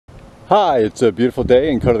Hi, it's a beautiful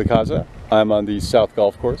day in Coto the Caza. I'm on the South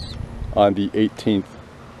Golf Course on the 18th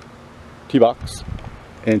tee box.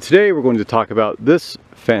 And today we're going to talk about this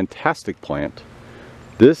fantastic plant.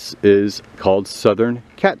 This is called Southern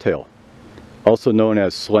Cattail, also known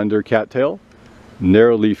as slender cattail,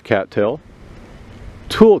 narrowleaf cattail,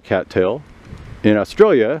 tool cattail. In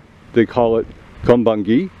Australia, they call it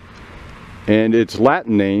Combungi, and its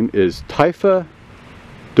Latin name is Typha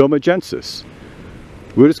domingensis.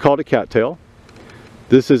 We just call it a cattail.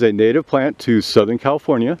 This is a native plant to Southern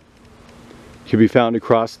California. It can be found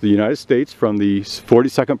across the United States from the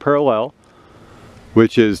 42nd parallel,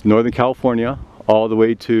 which is Northern California, all the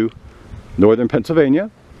way to Northern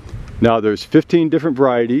Pennsylvania. Now there's 15 different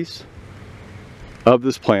varieties of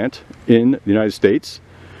this plant in the United States.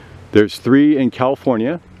 There's 3 in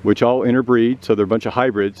California, which all interbreed, so they're a bunch of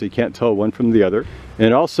hybrids, so you can't tell one from the other.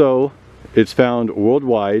 And also, it's found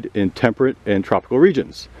worldwide in temperate and tropical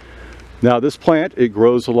regions. Now this plant, it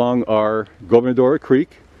grows along our Gobernador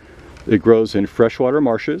Creek. It grows in freshwater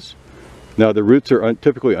marshes. Now the roots are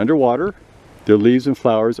typically underwater. Their leaves and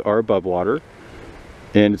flowers are above water.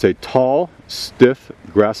 And it's a tall, stiff,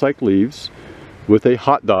 grass-like leaves with a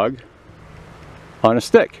hot dog on a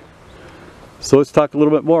stick. So let's talk a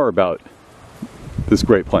little bit more about this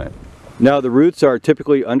great plant. Now the roots are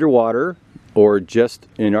typically underwater, or just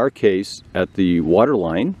in our case at the water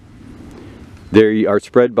line. They are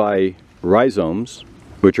spread by rhizomes,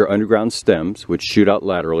 which are underground stems which shoot out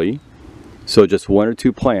laterally. So just 1 or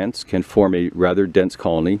 2 plants can form a rather dense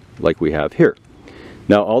colony like we have here.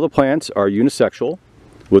 Now all the plants are unisexual,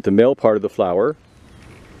 with the male part of the flower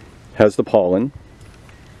has the pollen,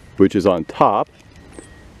 which is on top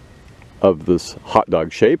of this hot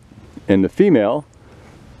dog shape, and the female,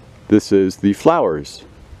 this is the flowers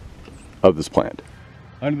of this plant.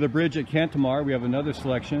 Under the bridge at Cantamar, we have another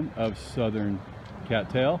selection of Southern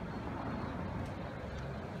Cattail.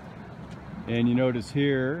 And you notice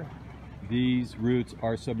here, these roots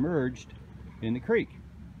are submerged in the creek.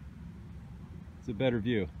 It's a better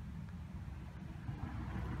view.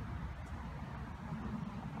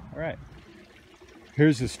 All right,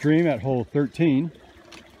 here's the stream at hole 13.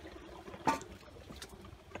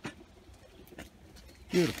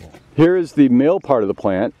 Beautiful. Here is the male part of the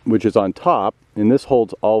plant, which is on top, and this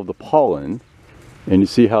holds all of the pollen. And you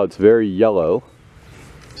see how it's very yellow.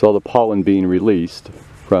 It's all the pollen being released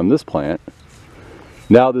from this plant.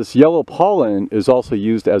 Now this yellow pollen is also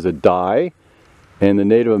used as a dye, and the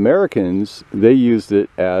Native Americans, they used it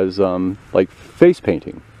as like face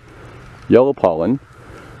painting. Yellow pollen.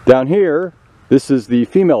 Down here, this is the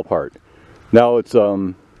female part. Now it's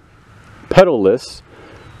petalless,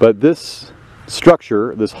 but this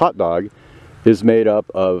structure, this hot dog, is made up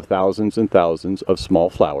of thousands and thousands of small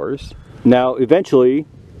flowers. Now eventually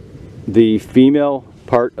the female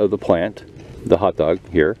part of the plant, the hot dog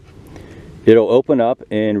here, it'll open up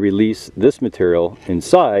and release this material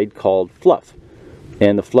inside called fluff.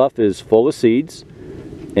 And the fluff is full of seeds,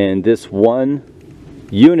 and this one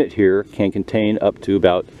unit here can contain up to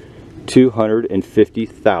about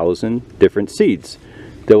 250,000 different seeds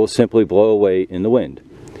that will simply blow away in the wind.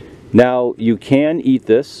 Now you can eat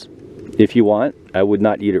this if you want. I would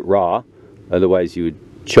not eat it raw, otherwise you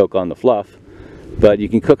would choke on the fluff. But you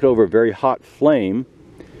can cook it over a very hot flame,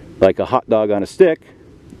 like a hot dog on a stick,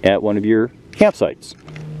 at one of your campsites.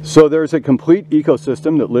 So there's a complete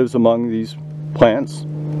ecosystem that lives among these plants.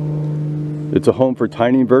 It's a home for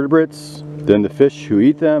tiny invertebrates, then the fish who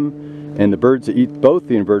eat them, and the birds that eat both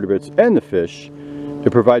the invertebrates and the fish.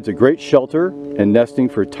 It provides a great shelter and nesting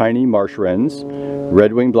for tiny marsh wrens,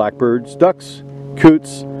 red-winged blackbirds, ducks,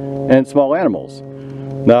 coots, and small animals.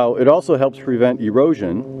 Now, it also helps prevent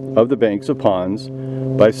erosion of the banks of ponds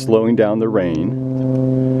by slowing down the rain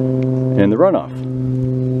and the runoff.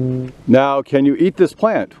 Now, can you eat this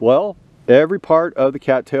plant? Well, every part of the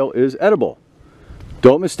cattail is edible.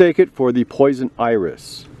 Don't mistake it for the poison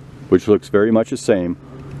iris, which looks very much the same.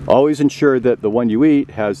 Always ensure that the one you eat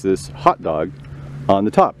has this hot dog on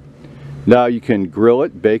the top. Now you can grill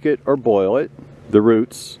it, bake it, or boil it, the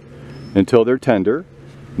roots, until they're tender.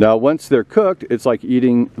 Now once they're cooked, it's like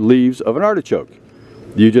eating leaves of an artichoke.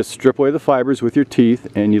 You just strip away the fibers with your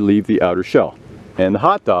teeth and you leave the outer shell. And the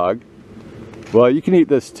hot dog, well, you can eat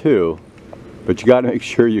this too, but you got to make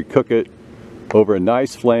sure you cook it over a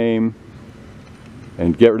nice flame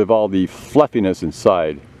and get rid of all the fluffiness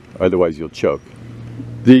inside, otherwise you'll choke.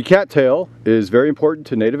 The cattail is very important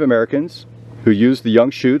to Native Americans who use the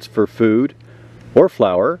young shoots for food or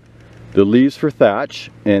flour, the leaves for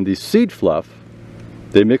thatch, and the seed fluff.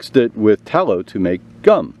 They mixed it with tallow to make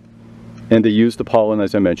gum, and they used the pollen,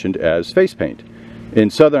 as I mentioned, as face paint.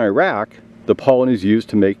 In southern Iraq, the pollen is used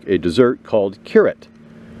to make a dessert called curate.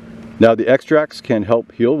 Now the extracts can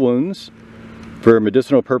help heal wounds. For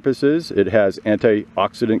medicinal purposes, it has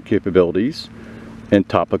antioxidant capabilities and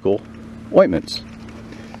topical ointments.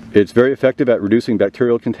 It's very effective at reducing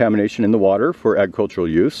bacterial contamination in the water for agricultural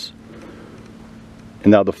use.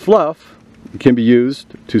 And now the fluff can be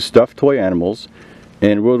used to stuff toy animals.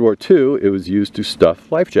 And in World War II, it was used to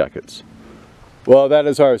stuff life jackets. Well, that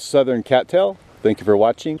is our Southern Cattail. Thank you for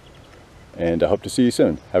watching, and I hope to see you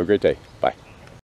soon. Have a great day. Bye.